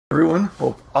everyone.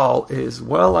 Hope all is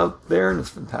well out there in this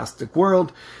fantastic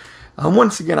world.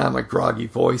 Once again, I have a groggy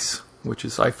voice, which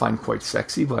is I find quite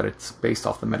sexy, but it's based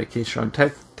off the medication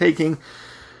I'm taking.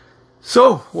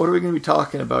 So, what are we going to be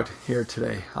talking about here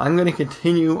today? I'm going to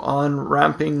continue on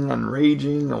ramping and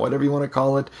raging, or whatever you want to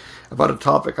call it, about a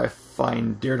topic I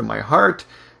find dear to my heart.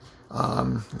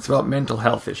 It's about mental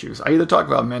health issues. I either talk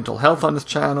about mental health on this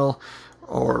channel,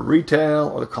 or retail,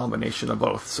 or the combination of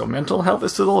both. So mental health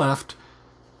is to the left,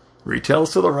 retail is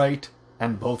to the right,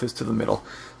 and both is to the middle.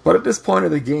 But at this point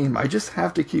of the game, I just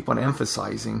have to keep on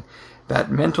emphasizing that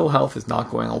mental health is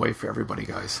not going away for everybody,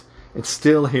 guys. It's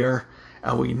still here,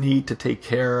 and we need to take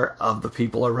care of the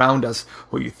people around us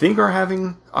who you think are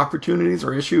having opportunities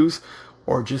or issues,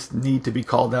 or just need to be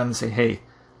called down and say, hey,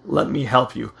 let me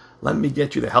help you. Let me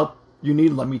get you the help you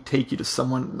need. Let me take you to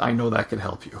someone I know that can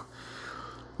help you.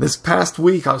 This past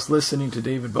week, I was listening to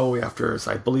David Bowie after his,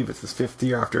 I believe it's his 5th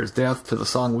year after his death, to the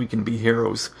song We Can Be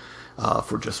Heroes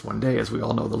for Just One Day, as we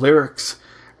all know the lyrics.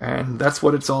 And that's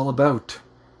what it's all about.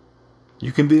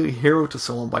 You can be a hero to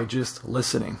someone by just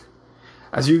listening.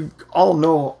 As you all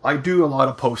know, I do a lot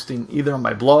of posting, either on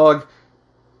my blog,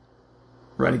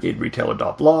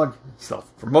 renegaderetailer.blog,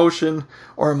 self-promotion,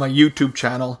 or on my YouTube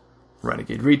channel,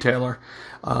 Renegade Retailer.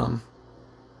 There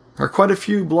are quite a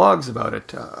few blogs about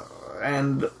it.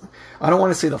 And I don't want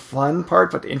to say the fun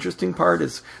part, but the interesting part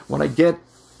is when I get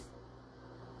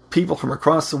people from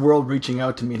across the world reaching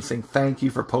out to me and saying, thank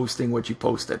you for posting what you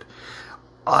posted.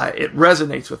 It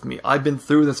resonates with me. I've been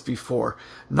through this before,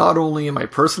 not only in my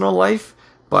personal life,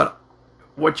 but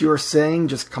what you're saying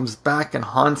just comes back and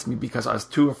haunts me because I was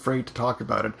too afraid to talk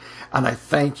about it. And I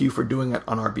thank you for doing it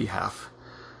on our behalf.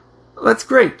 That's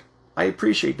great. I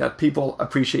appreciate that. People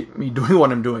appreciate me doing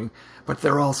what I'm doing, but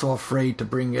they're also afraid to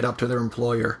bring it up to their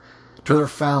employer, to their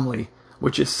family,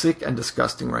 which is sick and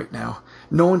disgusting right now.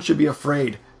 No one should be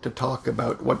afraid to talk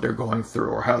about what they're going through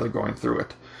or how they're going through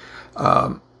it.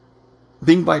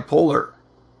 Being bipolar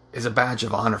is a badge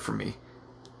of honor for me.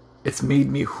 It's made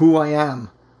me who I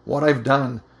am, what I've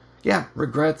done. Yeah,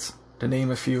 regrets, to name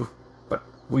a few, but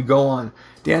we go on.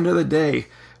 At the end of the day,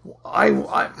 I'm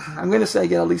going to say I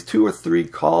get at least 2 or 3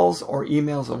 calls or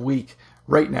emails a week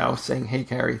right now saying, hey,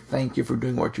 Carrie, thank you for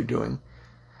doing what you're doing.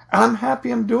 And I'm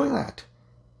happy I'm doing that.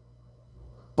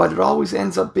 But it always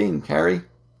ends up being, Carrie,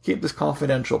 keep this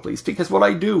confidential, please. Because what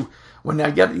I do when I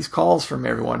get these calls from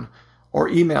everyone or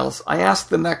emails, I ask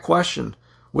them that question.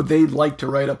 Would they like to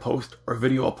write a post or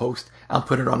video a post and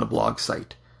put it on the blog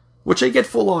site? Which I get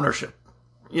full ownership.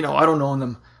 You know, I don't own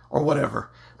them or whatever.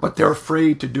 But they're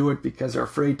afraid to do it because they're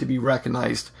afraid to be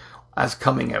recognized as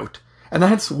coming out. And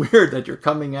that's weird that you're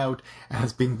coming out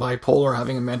as being bipolar,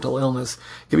 having a mental illness.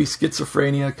 It could be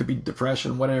schizophrenia, it could be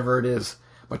depression, whatever it is.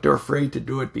 But they're afraid to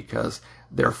do it because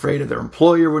they're afraid of their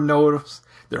employer would notice.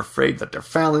 They're afraid that their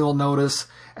family will notice.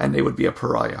 And they would be a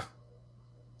pariah.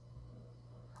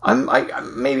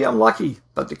 Maybe I'm lucky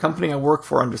that the company I work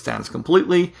for understands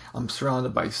completely. I'm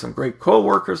surrounded by some great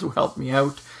co-workers who help me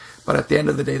out. But at the end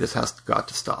of the day, this has got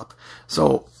to stop.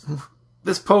 So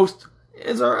this post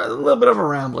is a little bit of a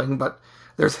rambling, but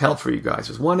there's help for you guys.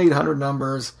 There's 1-800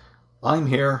 numbers. I'm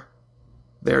here.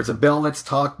 There's a Bell Let's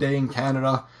Talk Day in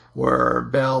Canada where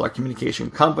Bell, a communication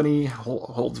company,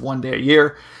 holds one day a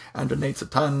year and donates a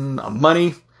ton of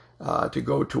money to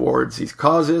go towards these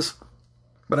causes.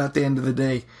 But at the end of the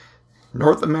day,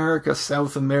 North America,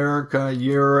 South America,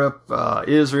 Europe,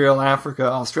 Israel, Africa,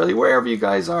 Australia, wherever you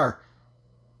guys are,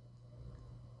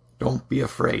 don't be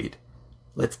afraid.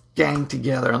 Let's gang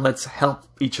together and let's help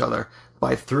each other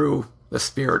through the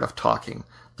spirit of talking,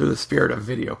 through the spirit of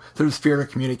video, through the spirit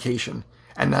of communication.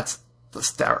 And that's the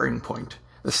starting point,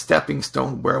 the stepping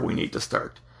stone where we need to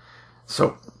start.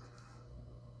 So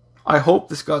I hope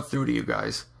this got through to you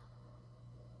guys.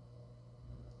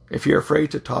 If you're afraid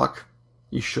to talk,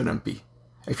 you shouldn't be.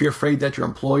 If you're afraid that your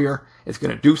employer is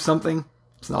going to do something,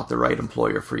 it's not the right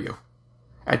employer for you.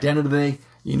 At the end of the day,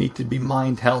 you need to be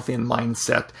mind healthy and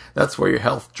mindset. That's where your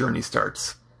health journey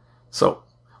starts. So,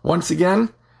 once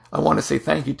again, I want to say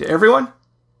thank you to everyone.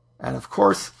 And of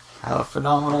course, have a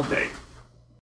phenomenal day.